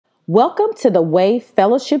Welcome to the Way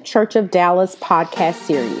Fellowship Church of Dallas podcast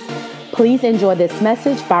series. Please enjoy this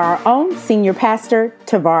message by our own senior pastor,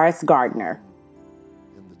 Tavares Gardner.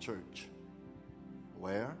 In the church,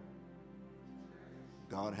 where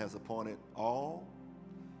God has appointed all,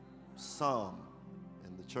 some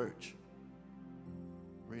in the church.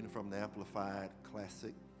 Reading from the Amplified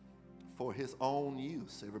Classic, for his own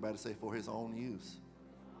use. Everybody say, for his own use.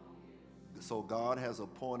 So God has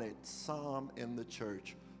appointed some in the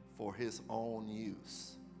church for his own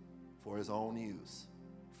use. For his own use.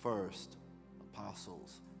 First,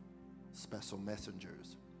 apostles, special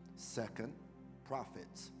messengers. Second,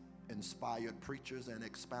 prophets, inspired preachers and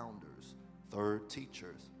expounders. Third,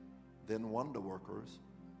 teachers. Then wonder workers.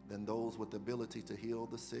 Then those with the ability to heal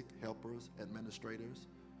the sick, helpers, administrators,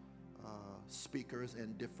 speakers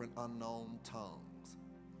in different unknown tongues.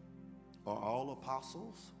 Are all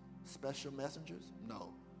apostles special messengers?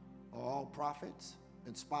 No. Are all prophets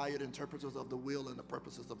inspired interpreters of the will and the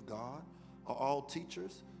purposes of God? Are all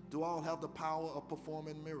teachers? Do all have the power of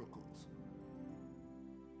performing miracles?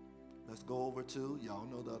 Let's go over to, y'all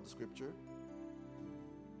know the other scripture.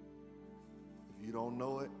 If you don't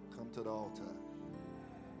know it, come to the altar.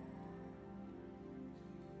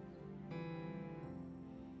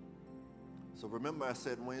 So remember I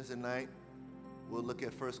said Wednesday night, we'll look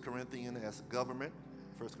at 1 Corinthians as government.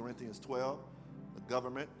 1 Corinthians 12, the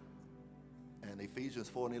government. And Ephesians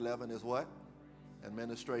 4 and 11 is what?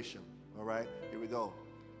 Administration. All right, here we go.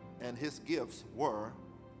 And his gifts were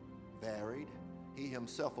varied. He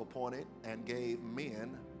himself appointed and gave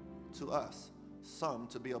men to us. Some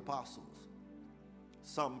to be apostles,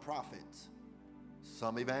 some prophets,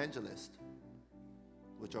 some evangelists,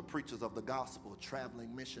 which are preachers of the gospel,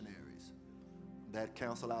 traveling missionaries. That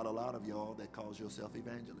cancel out a lot of y'all that calls yourself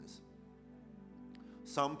evangelists.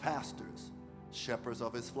 Some pastors, shepherds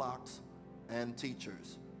of his flocks, and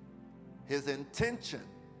teachers. His intention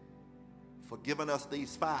for giving us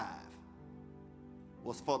these five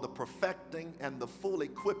was for the perfecting and the full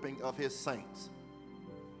equipping of his saints.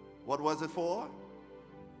 What was it for?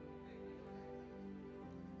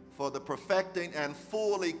 For the perfecting and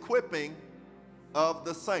full equipping of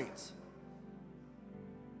the saints,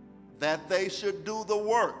 that they should do the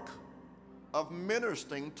work of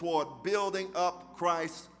ministering toward building up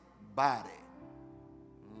Christ's body.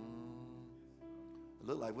 It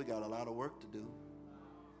look like we got a lot of work to do.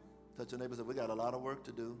 Touch your neighbor and say, we got a lot of work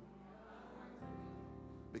to do.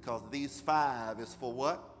 Because these five is for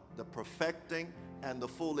what? The perfecting and the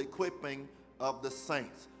full equipping of the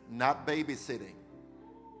saints, not babysitting.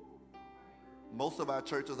 Most of our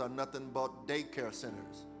churches are nothing but daycare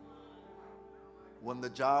centers. When the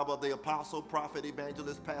job of the apostle, prophet,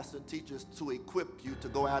 evangelist, pastor, and teacher is to equip you to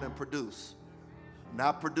go out and produce.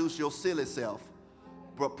 Not produce your silly self,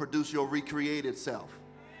 but produce your recreated self.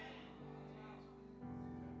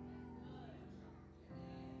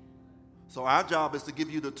 So our job is to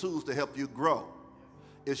give you the tools to help you grow.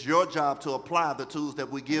 It's your job to apply the tools that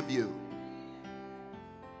we give you.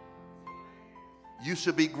 You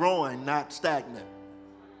should be growing, not stagnant.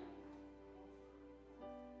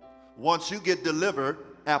 Once you get delivered,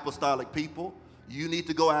 apostolic people, you need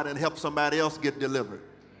to go out and help somebody else get delivered.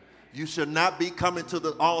 You should not be coming to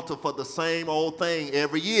the altar for the same old thing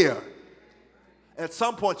every year. At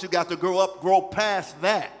some point, you got to grow up, grow past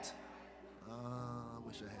that. I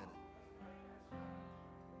wish I had it.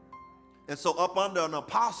 And so up under an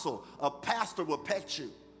apostle, a pastor will pet you.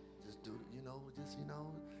 Just do,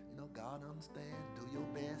 God understand. Do your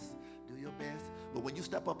best. Do your best. But when you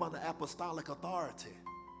step up under apostolic authority,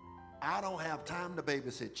 I don't have time to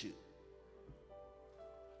babysit you.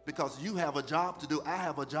 Because you have a job to do, I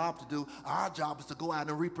have a job to do. Our job is to go out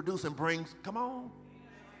and reproduce and bring, come on.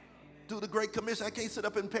 Do the Great Commission. I can't sit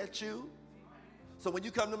up and pet you. So when you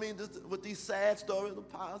come to me with these sad stories,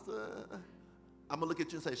 Pastor, I'm going to look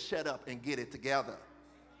at you and say, shut up and get it together.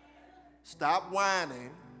 Stop whining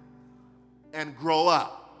and grow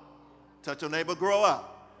up. Touch your neighbor, grow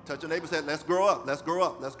up. Touch your neighbor, say, let's grow up, let's grow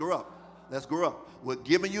up, let's grow up. Let's grow up. We're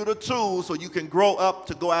giving you the tools so you can grow up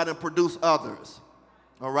to go out and produce others.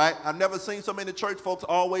 All right? I've never seen so many church folks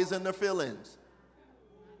always in their feelings.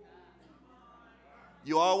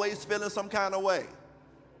 You always feeling some kind of way.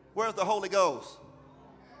 Where's the Holy Ghost?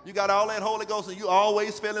 You got all that Holy Ghost and you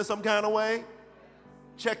always feeling some kind of way?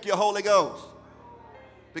 Check your Holy Ghost.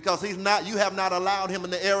 Because you have not allowed him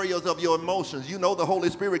in the areas of your emotions. You know the Holy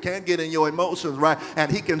Spirit can get in your emotions, right?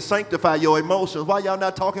 And he can sanctify your emotions. Why y'all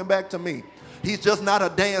not talking back to me? He's just not a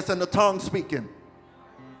dance and a tongue speaking.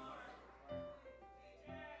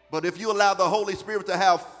 But if you allow the Holy Spirit to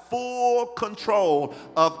have full control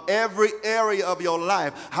of every area of your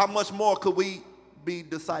life, how much more could we be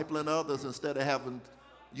discipling others instead of having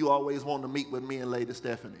you always want to meet with me and Lady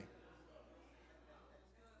Stephanie?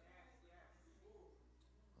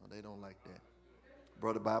 Oh, they don't like that.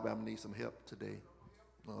 Brother Bobby, I'm going to need some help today.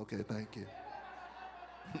 Okay, thank you.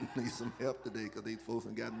 Need some help today because these folks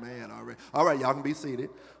have gotten mad already. All right, y'all can be seated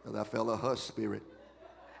because I felt a hush spirit.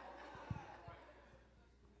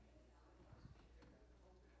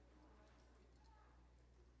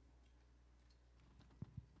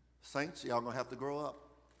 Saints, y'all going to have to grow up.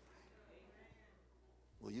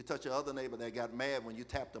 Well, you touch your other neighbor that got mad when you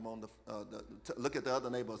tapped them on look at the other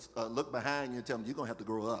neighbor, look behind you and tell them, you're going to have to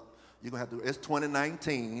grow up. You're going to have to, it's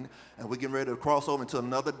 2019, and we're getting ready to cross over into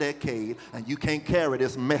another decade, and you can't carry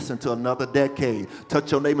this mess into another decade.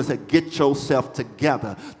 Touch your neighbor and say, get yourself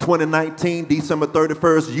together. 2019, December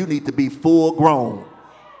 31st, you need to be full grown.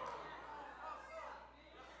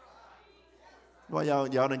 Well, y'all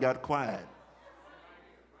done got quiet.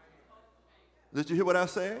 Did you hear what I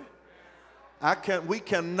said? We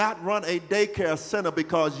cannot run a daycare center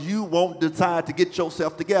because you won't decide to get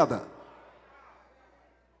yourself together.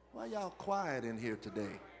 Why y'all quiet in here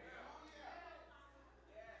today?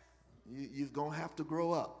 You're going to have to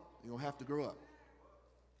grow up. You're going to have to grow up.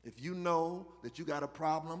 If you know that you got a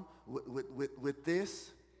problem with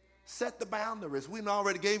this, set the boundaries. We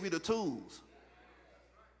already gave you the tools.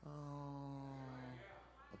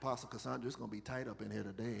 Apostle Cassandra's going to be tight up in here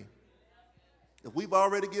today. If we've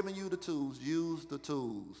already given you the tools, use the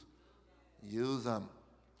tools. Use them.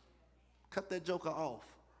 Cut that joker off.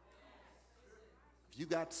 If you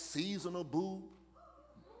got seasonal boo,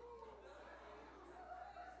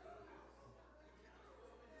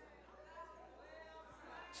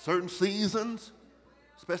 certain seasons,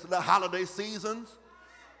 especially the holiday seasons,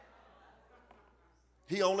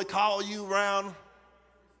 he only call you around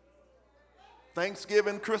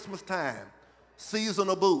Thanksgiving, Christmas time.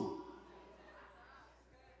 Seasonal boo.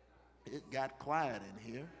 It got quiet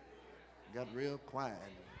in here. It got real quiet.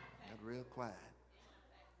 Got real quiet.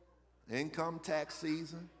 Income tax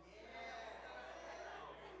season.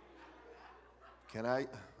 Can I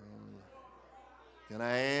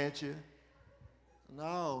add you?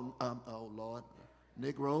 No. Oh, Lord.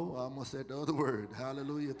 Negro, I almost said the other word.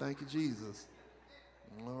 Hallelujah. Thank you, Jesus.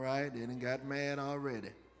 All right. They done got mad already.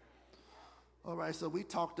 All right. So we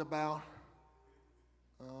talked about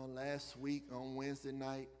last week on Wednesday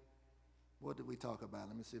night. What did we talk about?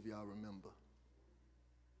 Let me see if y'all remember.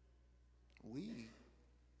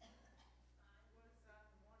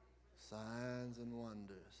 Signs and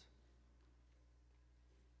wonders.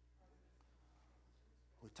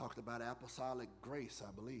 We talked about apostolic grace, I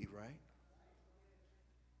believe, right?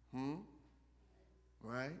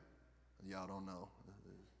 Right? Y'all don't know.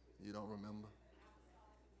 You don't remember?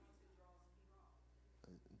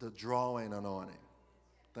 The drawing anointing.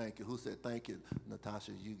 Thank you. Who said thank you?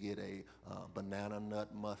 Natasha, you get a banana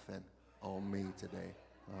nut muffin on me today.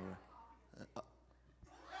 All right.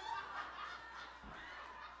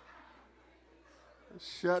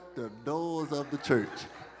 Shut the doors of the church.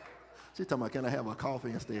 She's talking about, can I have a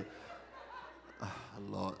coffee instead?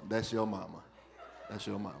 Lord, that's your mama. That's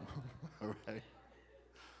your mama. All right.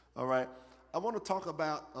 All right. I want to talk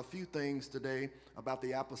about a few things today about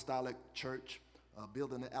the apostolic church.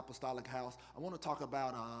 Building the apostolic house. I want to talk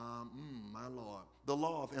about, my Lord, the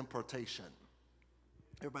law of impartation.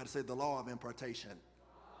 Everybody say the law of impartation.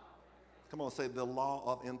 Come on, say the law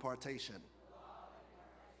of impartation.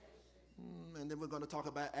 And then we're going to talk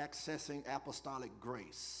about accessing apostolic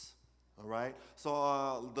grace. All right?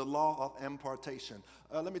 So the law of impartation.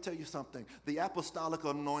 Let me tell you something. The apostolic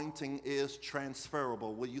anointing is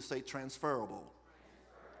transferable. Will you say transferable?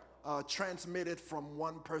 Transmitted from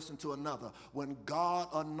one person to another. When God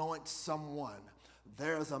anoints someone,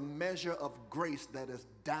 there's a measure of grace that is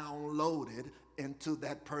downloaded into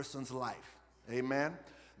that person's life. Amen.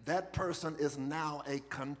 That person is now a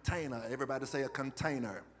container. Everybody say a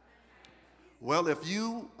container. Well, if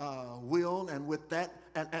you will, and with that,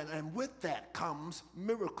 and with that comes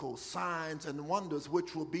miracles, signs, and wonders,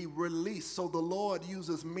 which will be released. So the Lord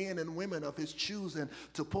uses men and women of his choosing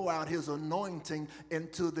to pour out his anointing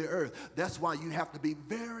into the earth. That's why you have to be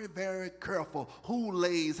very, very careful who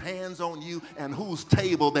lays hands on you and whose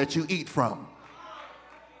table that you eat from.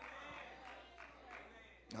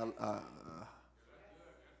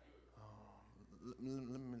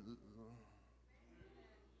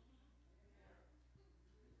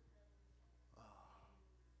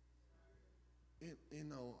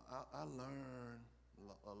 I learned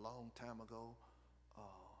a long time ago,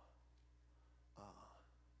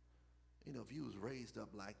 if you was raised up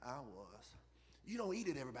like I was, you don't eat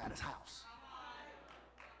at everybody's house.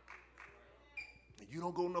 You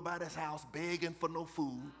don't go to nobody's house begging for no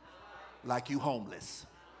food like you homeless.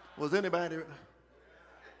 Was anybody?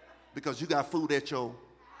 Because you got food at your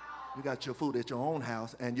own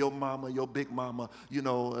house, and your mama, your big mama,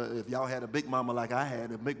 if y'all had a big mama like I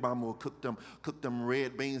had, a big mama would cook them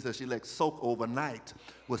red beans that she let soak overnight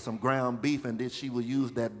with some ground beef, and then she would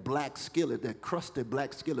use that black skillet, that crusty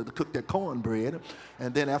black skillet, to cook that cornbread.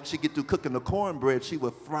 And then after she get through cooking the cornbread, she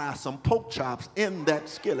would fry some pork chops in that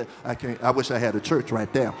skillet. I wish I had a church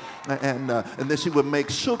right there. And then she would make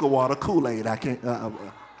sugar water Kool-Aid.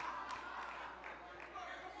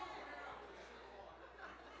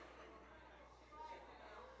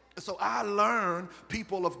 So I learned,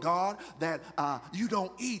 people of God, that you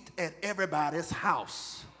don't eat at everybody's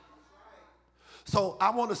house. So I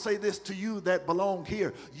want to say this to you that belong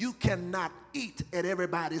here. You cannot eat at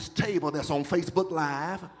everybody's table that's on Facebook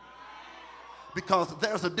Live, because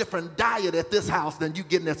there's a different diet at this house than you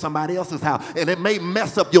getting at somebody else's house. And it may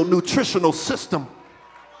mess up your nutritional system,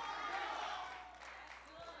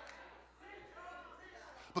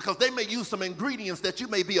 because they may use some ingredients that you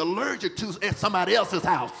may be allergic to at somebody else's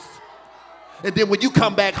house. And then when you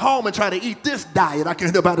come back home and try to eat this diet, I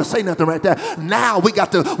can't hear nobody say nothing right there. Now we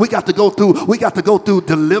got to go through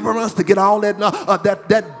deliverance to get all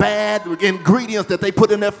that bad ingredients that they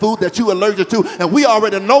put in that food that you're allergic to. And we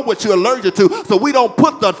already know what you're allergic to, so we don't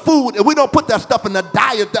put the food and we don't put that stuff in the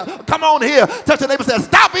diet. Come on here, touch your neighbor, says,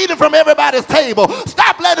 stop eating from everybody's table.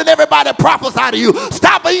 Stop letting everybody prophesy to you.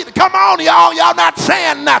 Stop eating. Come on, y'all not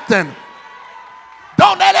saying nothing.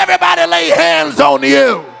 Don't let everybody lay hands on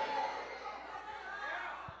you,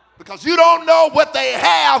 because you don't know what they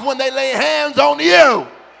have when they lay hands on you.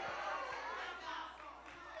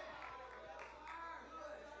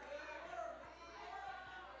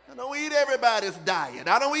 I don't eat everybody's diet.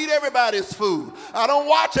 I don't eat everybody's food. I don't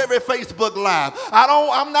watch every Facebook Live.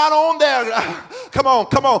 I'm not on there. Come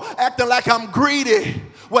on, acting like I'm greedy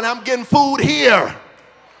when I'm getting food here.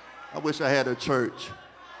 I wish I had a church.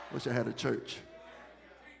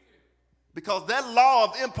 Because that law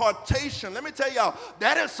of impartation, let me tell y'all,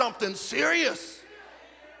 that is something serious.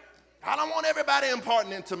 I don't want everybody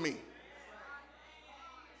imparting into me.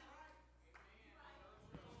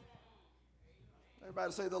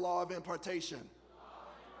 Everybody say the law of impartation.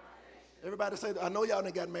 Everybody say, I know y'all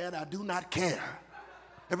done got mad, I do not care.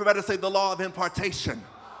 Everybody say the law of impartation.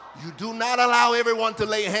 You do not allow everyone to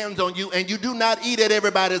lay hands on you, and you do not eat at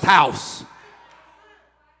everybody's house.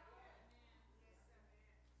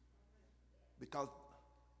 Because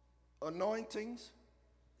anointings,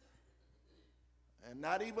 and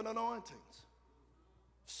not even anointings,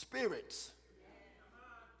 spirits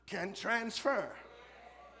can transfer.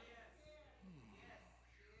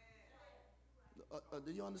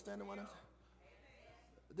 Do you understand what I'm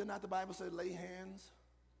saying? Did not the Bible say lay hands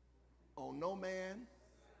on no man?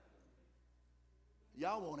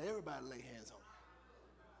 Y'all want everybody to lay hands on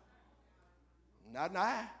you. Not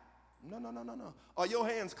I. No. Are your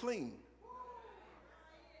hands clean?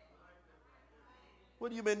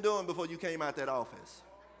 What have you been doing before you came out that office?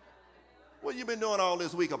 What have you been doing all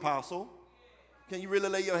this week, Apostle? Can you really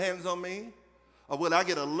lay your hands on me? Or will I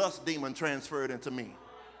get a lust demon transferred into me?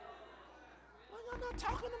 Well, you're not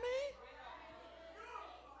talking to me.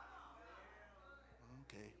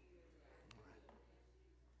 Okay.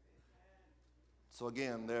 So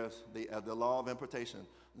again, there's the law of impartation.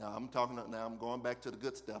 Now I'm going back to the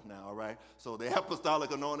good stuff now, all right? So the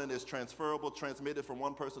apostolic anointing is transferable, transmitted from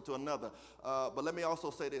one person to another. But let me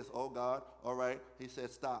also say this. Oh, God, all right? He said,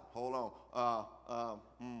 stop, hold on.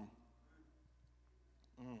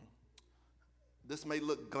 This may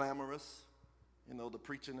look glamorous, the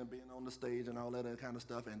preaching and being on the stage and all that kind of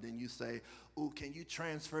stuff. And then you say, ooh, can you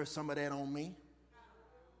transfer some of that on me?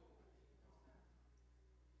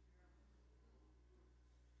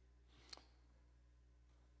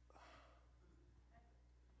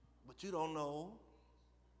 But you don't know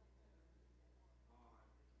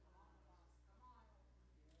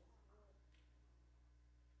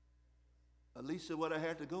Alicia what I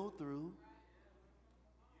had to go through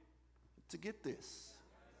to get this.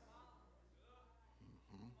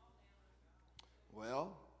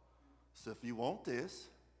 Well, so if you want this,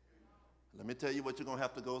 let me tell you what you're going to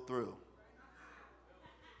have to go through.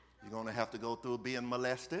 You're going to have to go through being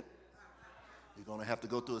molested. You're going to have to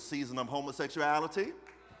go through a season of homosexuality.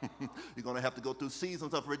 You're going to have to go through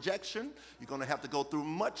seasons of rejection. You're going to have to go through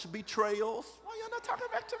much betrayals. Why y'all not talking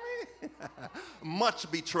back to me?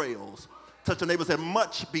 Much betrayals. Touch your neighbor and say,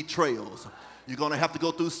 much betrayals. You're going to have to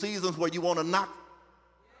go through seasons where you want to knock.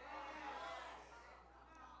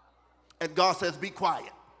 And God says, be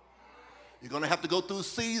quiet. You're going to have to go through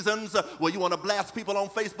seasons where you want to blast people on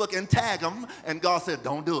Facebook and tag them, and God said,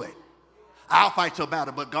 don't do it. I'll fight your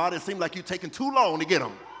battle, but God, it seems like you're taking too long to get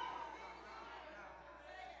them.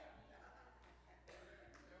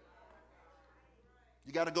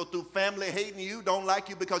 You got to go through family hating you, don't like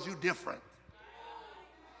you because you're different.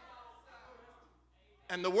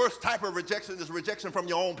 And the worst type of rejection is rejection from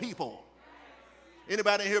your own people.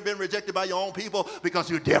 Anybody in here been rejected by your own people because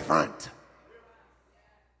you're different?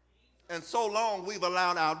 And so long we've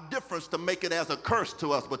allowed our difference to make it as a curse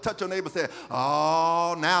to us. But touch your neighbor and say,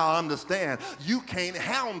 oh, now I understand. You can't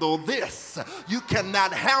handle this. You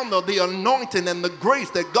cannot handle the anointing and the grace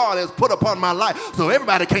that God has put upon my life. So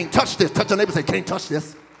everybody can't touch this. Touch your neighbor and say, can't touch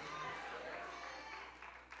this.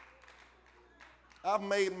 I've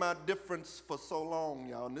made my difference for so long,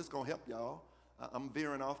 y'all, and this is going to help y'all. I'm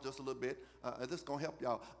veering off just a little bit. This is going to help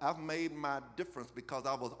y'all. I've made my difference because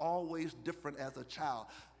I was always different as a child.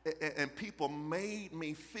 And people made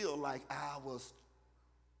me feel like I was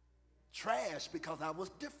trash because I was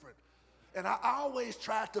different. And I always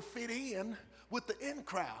tried to fit in with the in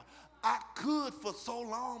crowd. I could for so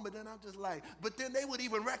long, but then I'm just like, but then they would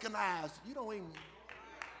even recognize, you don't even.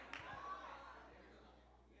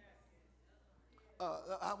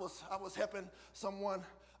 I was helping someone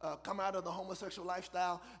come out of the homosexual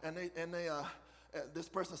lifestyle, and this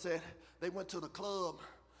person said they went to the club,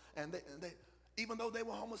 and they even though they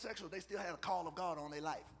were homosexual, they still had a call of God on their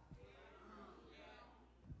life.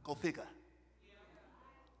 Go figure.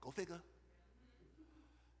 Go figure.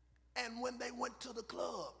 And when they went to the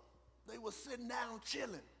club, they were sitting down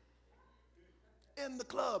chilling in the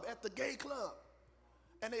club, at the gay club,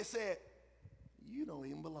 and they said, you don't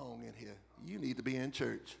even belong in here. You need to be in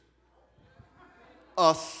church.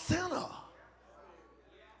 A sinner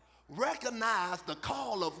recognized the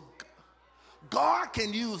call of God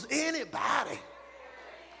can use anybody.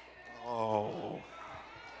 Oh.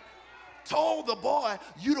 Told the boy,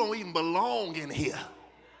 you don't even belong in here.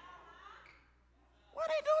 Where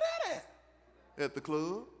they do that at? At the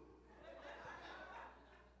club.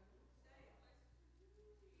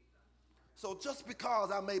 So just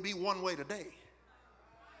because I may be one way today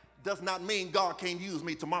does not mean God can't use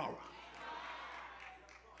me tomorrow.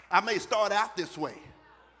 I may start out this way,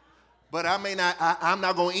 but I'm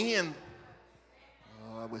not going to end.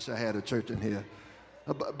 Oh, I wish I had a church in here.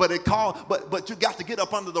 But you got to get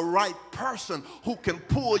up under the right person who can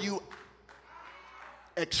pull you,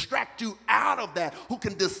 extract you out of that, who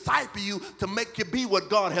can disciple you to make you be what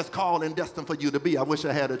God has called and destined for you to be. I wish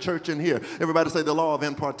I had a church in here. Everybody say the law of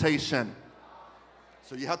impartation.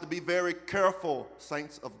 So you have to be very careful,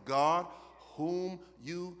 saints of God, whom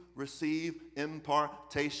you receive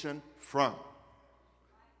impartation from.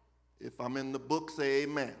 If I'm in the book, say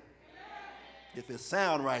amen. If it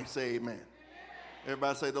sound right, say amen.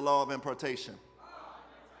 Everybody say the law of impartation.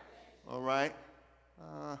 All right.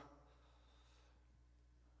 I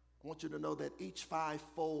want you to know that each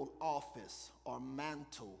fivefold office or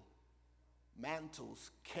mantles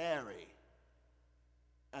carry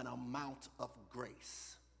an amount of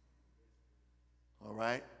grace. All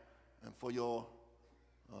right? And for your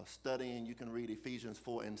studying, you can read Ephesians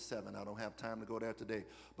 4 and 7. I don't have time to go there today.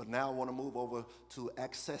 But now I want to move over to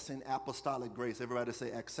accessing apostolic grace. Everybody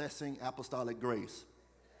say accessing apostolic grace.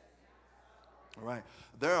 All right.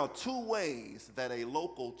 There are two ways that a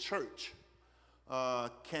local church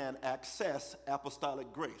can access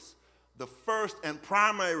apostolic grace. The first and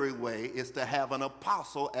primary way is to have an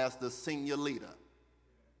apostle as the senior leader.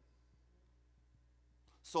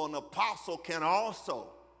 So an apostle can also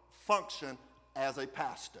function as a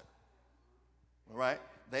pastor. All right?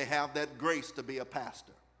 They have that grace to be a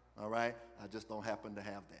pastor. All right? I just don't happen to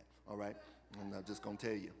have that. All right? And I'm just going to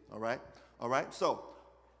tell you. All right? All right? So,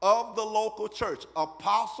 of the local church,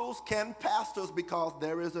 apostles can pastors because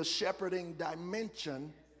there is a shepherding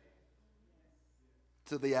dimension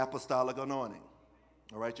to the apostolic anointing.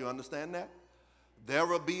 All right? You understand that? There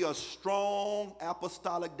will be a strong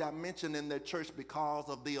apostolic dimension in their church because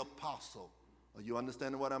of the apostle. Are you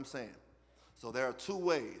understanding what I'm saying? So there are two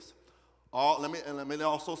ways. Let me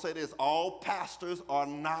also say this. All pastors are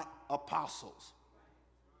not apostles.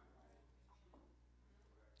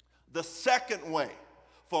 The second way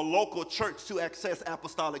for local church to access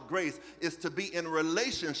apostolic grace is to be in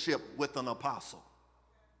relationship with an apostle.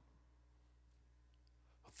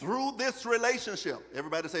 Through this relationship,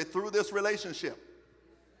 everybody say through this relationship,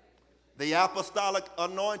 the apostolic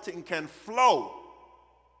anointing can flow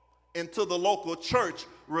into the local church,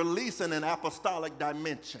 releasing an apostolic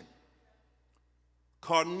dimension.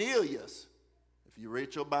 Cornelius, if you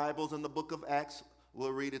read your Bibles in the book of Acts,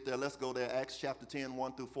 We'll read it there. Let's go there. Acts chapter 10,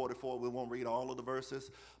 1 through 44. We won't read all of the verses.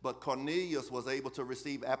 But Cornelius was able to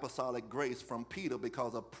receive apostolic grace from Peter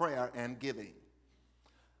because of prayer and giving.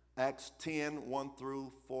 Acts 10, 1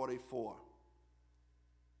 through 44.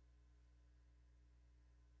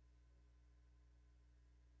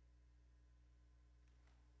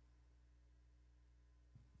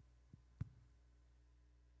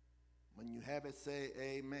 When you have it, say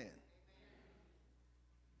amen.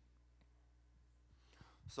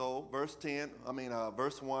 So verse 1,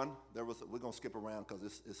 we're going to skip around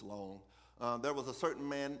because it's long. There was a certain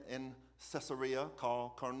man in Caesarea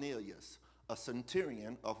called Cornelius, a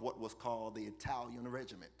centurion of what was called the Italian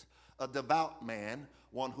regiment, a devout man,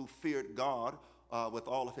 one who feared God with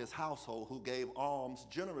all of his household, who gave alms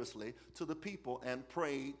generously to the people and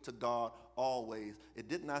prayed to God always. It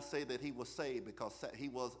did not say that he was saved because he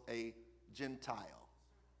was a Gentile.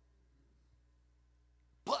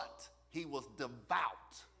 But he was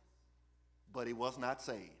devout, but he was not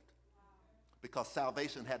saved because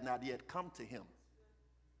salvation had not yet come to him.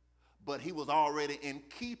 But he was already in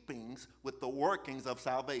keepings with the workings of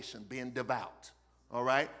salvation, being devout. All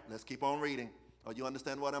right, let's keep on reading. Oh, you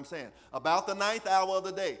understand what I'm saying? About the 9th hour of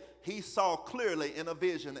the day, he saw clearly in a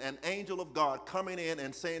vision an angel of God coming in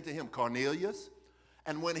and saying to him, Cornelius.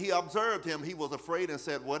 And when he observed him, he was afraid and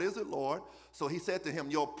said, what is it, Lord? So he said to him,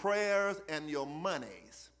 your prayers and your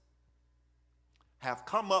monies have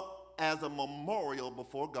come up as a memorial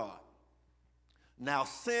before God. Now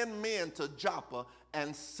send men to Joppa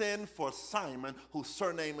and send for Simon, whose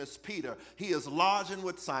surname is Peter. He is lodging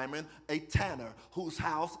with Simon, a tanner, whose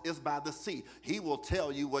house is by the sea. He will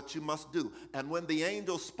tell you what you must do. And when the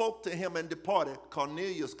angel spoke to him and departed,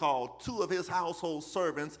 Cornelius called 2 of his household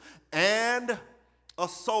servants and a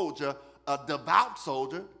soldier, a devout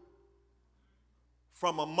soldier,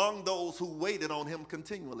 from among those who waited on him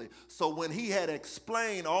continually. So when he had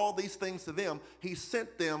explained all these things to them, he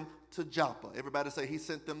sent them to Joppa. Everybody say he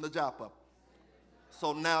sent them to Joppa.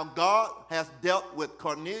 So now God has dealt with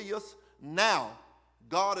Cornelius. Now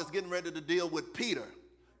God is getting ready to deal with Peter,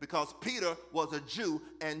 because Peter was a Jew,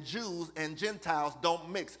 and Jews and Gentiles don't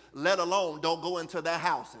mix, let alone don't go into their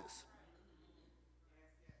houses.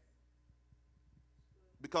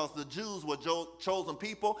 Because the Jews were chosen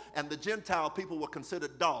people, and the Gentile people were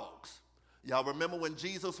considered dogs. Y'all remember when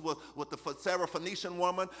Jesus was with the Syrophoenician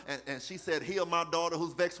woman, and she said, heal my daughter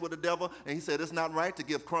who's vexed with the devil? And he said, it's not right to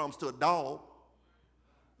give crumbs to a dog.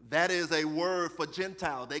 That is a word for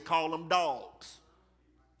Gentile. They call them dogs.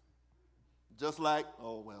 Just like,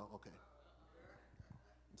 oh, well, okay.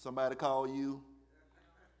 Somebody call you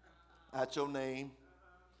out your name.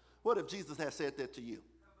 What if Jesus had said that to you?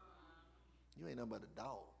 You ain't nothing but a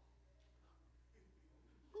dog.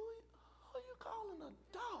 Who are you calling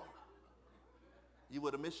a dog? You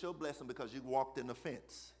would have missed your blessing because you walked in the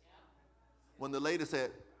fence. When the lady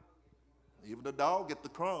said, even the dog get the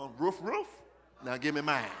crumb, roof, roof. Now give me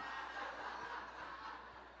mine.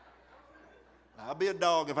 I'll be a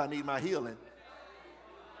dog if I need my healing.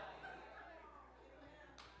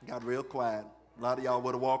 Got real quiet. A lot of y'all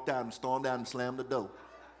would have walked out and stormed out and slammed the door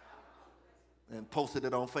and posted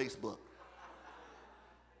it on Facebook.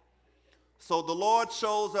 So the Lord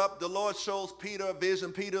shows up. The Lord shows Peter a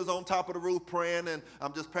vision. Peter's on top of the roof praying, and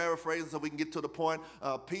I'm just paraphrasing so we can get to the point.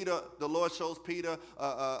 The Lord shows Peter,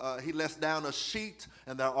 he lets down a sheet,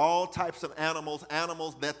 and there are all types of animals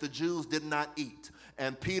that the Jews did not eat.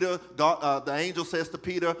 And Peter, the angel says to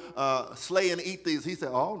Peter, slay and eat these. He said,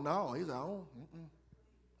 oh, no. He said,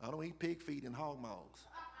 I don't eat pig feet and hog maws.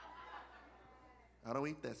 I don't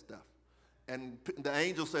eat that stuff. And the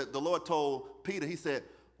angel said, the Lord told Peter, he said,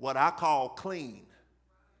 what I call clean,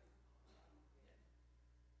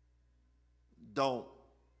 don't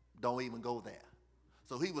even go there.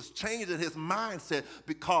 So he was changing his mindset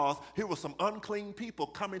because here were some unclean people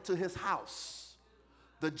coming to his house,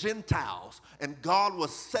 the Gentiles, and God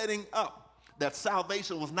was setting up that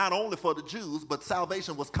salvation was not only for the Jews, but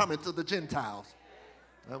salvation was coming to the Gentiles.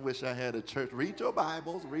 I wish I had a church. Read your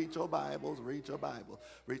Bibles, read your Bibles, read your Bibles,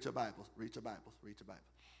 read your Bibles, read your Bibles, read your Bibles.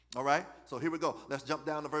 All right, so here we go. Let's jump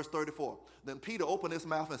down to verse 34. Then Peter opened his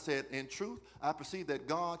mouth and said, in truth, I perceive that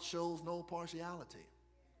God shows no partiality.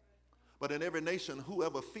 But in every nation,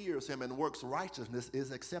 whoever fears him and works righteousness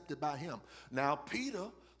is accepted by him. Now, Peter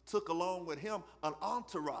took along with him an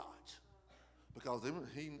entourage because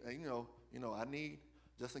he I need,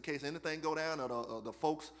 just in case anything go down, or the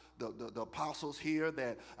folks, the apostles here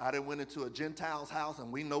that I done went into a Gentile's house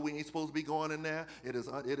and we know we ain't supposed to be going in there. It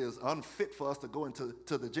is unfit for us to go into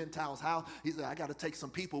the Gentile's house. He said, I got to take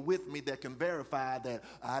some people with me that can verify that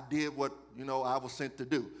I did what, I was sent to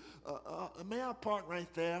do. May I park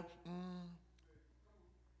right there?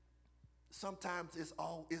 sometimes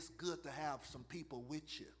it's good to have some people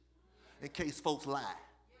with you in case folks lie.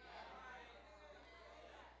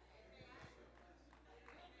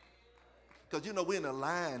 Because we're in a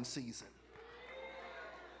lying season.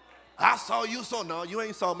 I saw you, so no, you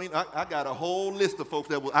ain't saw me. I got a whole list of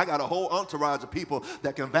folks I got a whole entourage of people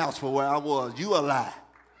that can vouch for where I was. You a lie.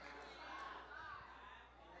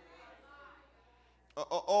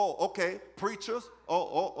 Okay. Preachers.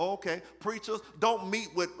 Okay. Preachers, don't meet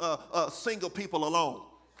with single people alone.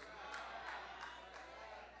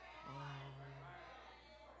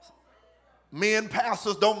 Men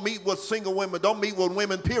pastors, don't meet with single women. Don't meet with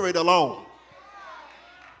women, period, alone.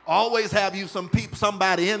 Always have you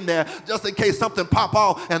somebody in there just in case something pop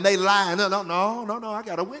off and they lie. No, I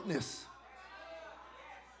got a witness.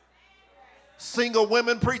 Single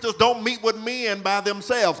women preachers, don't meet with men by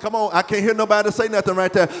themselves. Come on, I can't hear nobody say nothing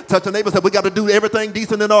right there. Touch the neighbor and say, we got to do everything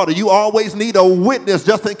decent in order. You always need a witness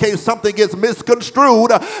just in case something gets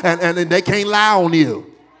misconstrued and they can't lie on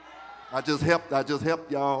you. I just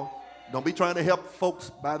helped y'all. Don't be trying to help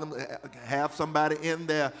folks by them. Have somebody in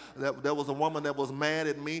there. There was a woman that was mad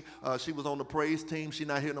at me. She was on the praise team. She's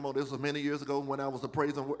not here no more. This was many years ago when I was the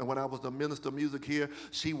praise and when I was the minister of music here.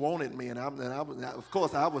 She wanted me, and I was, of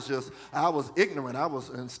course, I was ignorant.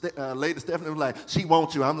 And Lady Stephanie was like, she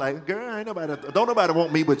wants you. I'm like, girl, don't nobody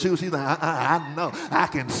want me but you. She's like, I know, I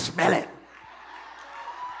can smell it.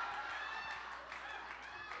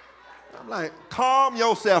 I'm like, calm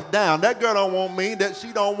yourself down. That girl don't want me.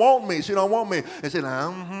 She don't want me. She don't want me. And she's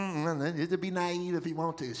like, just be naive if you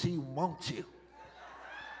want to. She wants you.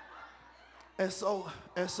 And so,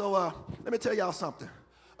 let me tell y'all something.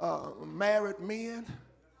 Married men,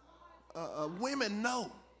 women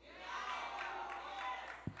know.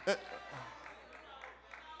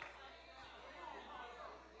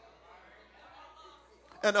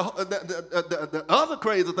 And the other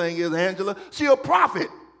crazy thing is, Angela, she a prophet.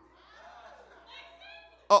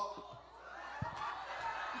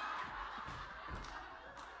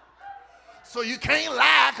 So you can't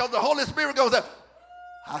lie because the Holy Spirit goes up.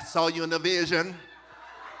 I saw you in the vision.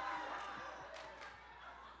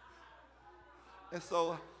 And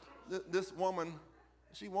so this woman,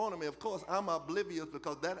 she wanted me. Of course, I'm oblivious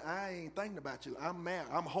because I ain't thinking about you. I'm married.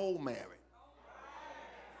 I'm whole married.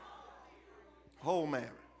 Whole married.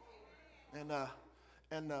 And I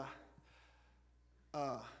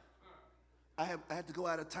had to go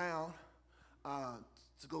out of town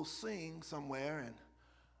to go sing somewhere, and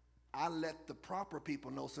I let the proper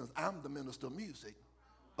people know, since I'm the minister of music,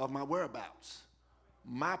 of my whereabouts.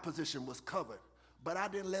 My position was covered, but I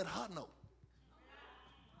didn't let her know.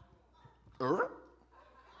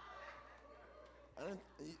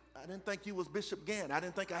 I didn't think you was Bishop Gann. I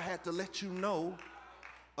didn't think I had to let you know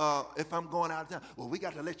if I'm going out of town. Well, we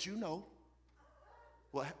got to let you know.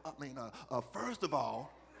 Well, first of all,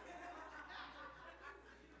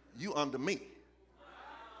 you under me.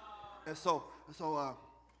 And so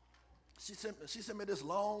she sent me this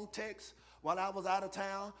long text while I was out of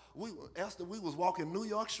town. Esther, we was walking New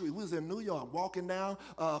York Street. We was in New York, walking down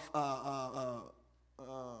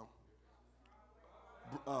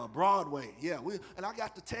Broadway. Yeah, and I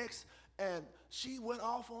got the text, and she went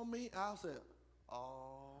off on me. I said,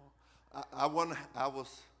 I wasn't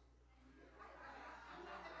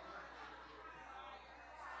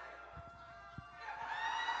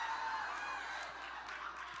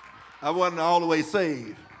all the way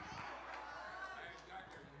saved.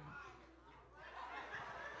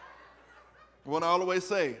 Wasn't all the way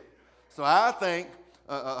saved. So I think,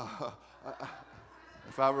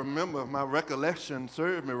 if I remember, my recollection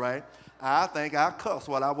served me right, I think I cussed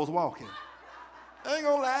while I was walking. I ain't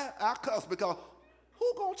gonna lie, I cussed because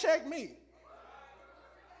who gonna check me?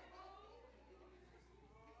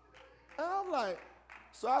 And I'm like,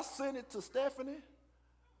 so I sent it to Stephanie,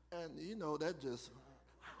 and that just,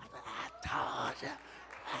 I told you.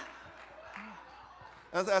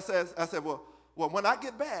 As I said, well, when I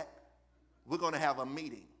get back, we're going to have a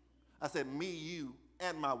meeting. I said, me, you,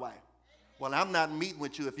 and my wife. Well, I'm not meeting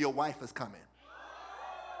with you if your wife is coming.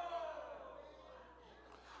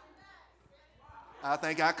 I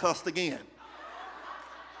think I cussed again.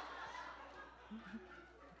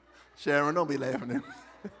 Sharon, don't be laughing at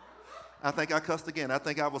me. I think I cussed again. I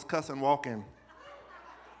think I was cussing walking.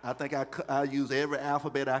 I think I used every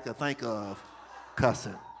alphabet I could think of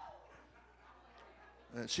cussing.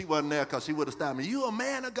 And she wasn't there because she would have stopped me. You a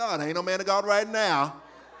man of God. I ain't no man of God right now.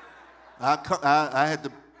 I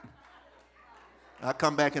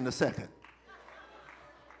come back in a second.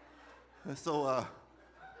 And so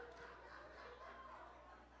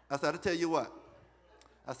I said, I'll tell you what.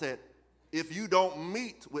 I said, if you don't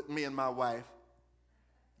meet with me and my wife,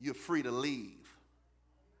 you're free to leave.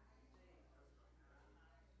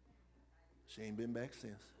 She ain't been back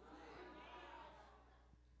since.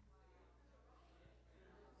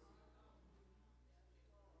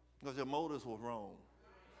 Because your motives were wrong.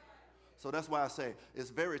 So that's why I say it's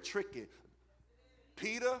very tricky.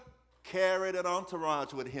 Peter carried an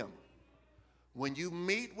entourage with him. When you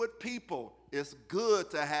meet with people, it's good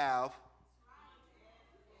to have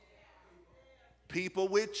people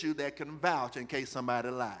with you that can vouch in case somebody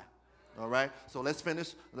lie. All right? So let's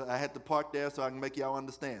finish. I had to park there so I can make y'all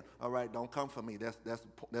understand. All right? Don't come for me.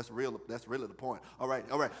 That's really the point. All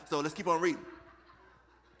right. So let's keep on reading.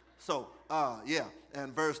 So,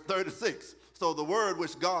 and verse 36. So the word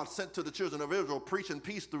which God sent to the children of Israel, preaching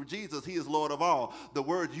peace through Jesus, he is Lord of all. The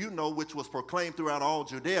word which was proclaimed throughout all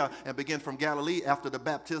Judea and began from Galilee after the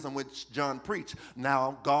baptism which John preached.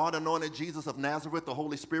 Now God anointed Jesus of Nazareth with the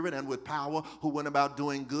Holy Spirit and with power, who went about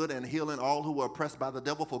doing good and healing all who were oppressed by the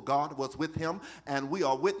devil, for God was with him. And we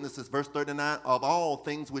are witnesses, verse 39, of all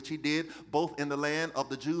things which he did, both in the land of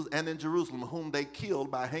the Jews and in Jerusalem, whom they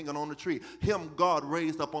killed by hanging on the tree. Him God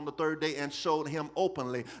raised up on the third day and showed him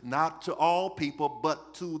openly, not to all people,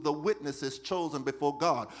 but to the witnesses chosen before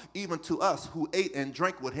God, even to us who ate and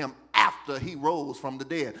drank with him after he rose from the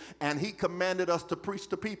dead. And he commanded us to preach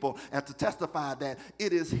to people and to testify that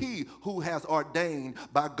it is he who has ordained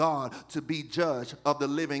by God to be judge of the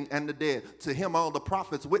living and the dead. To him all the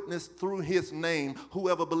prophets witness through his name.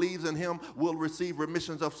 Whoever believes in him will receive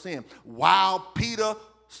remissions of sin. While Peter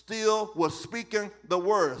still was speaking the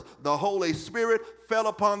words, the Holy Spirit fell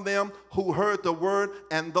upon them who heard the word,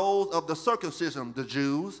 and those of the circumcision, the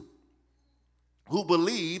Jews, who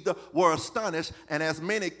believed were astonished, and as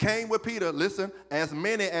many came with Peter, listen, as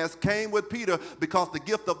many as came with Peter, because the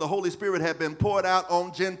gift of the Holy Spirit had been poured out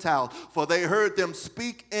on Gentiles, for they heard them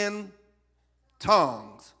speak in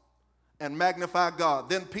tongues and magnify God.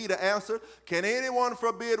 Then Peter answered, can anyone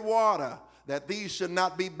forbid water, that these should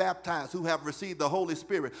not be baptized who have received the Holy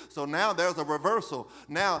Spirit? So now there's a reversal.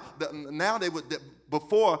 Now they would,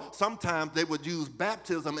 before sometimes they would use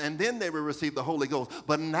baptism and then they would receive the Holy Ghost.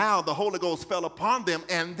 But now the Holy Ghost fell upon them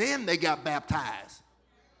and then they got baptized.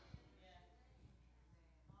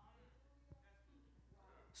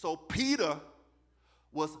 So Peter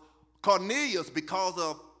was Cornelius because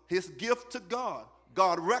of his gift to God.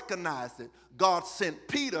 God recognized it. God sent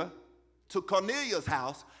Peter to Cornelius'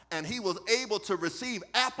 house, and he was able to receive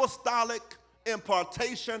apostolic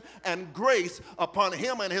impartation and grace upon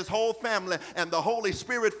him and his whole family, and the Holy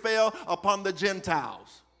Spirit fell upon the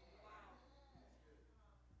Gentiles.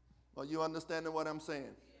 Are you understanding what I'm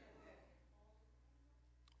saying?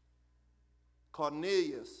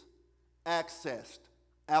 Cornelius accessed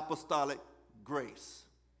apostolic grace.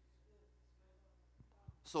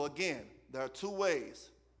 So again, there are two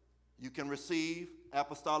ways you can receive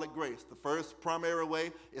apostolic grace. The first primary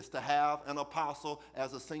way is to have an apostle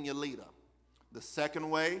as a senior leader. The second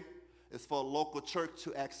way is for a local church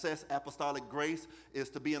to access apostolic grace is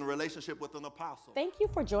to be in a relationship with an apostle. Thank you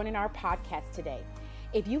for joining our podcast today.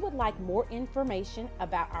 If you would like more information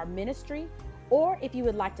about our ministry, or if you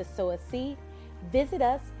would like to sow a seed, visit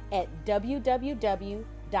us at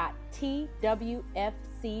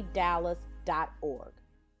www.twfcdallas.org.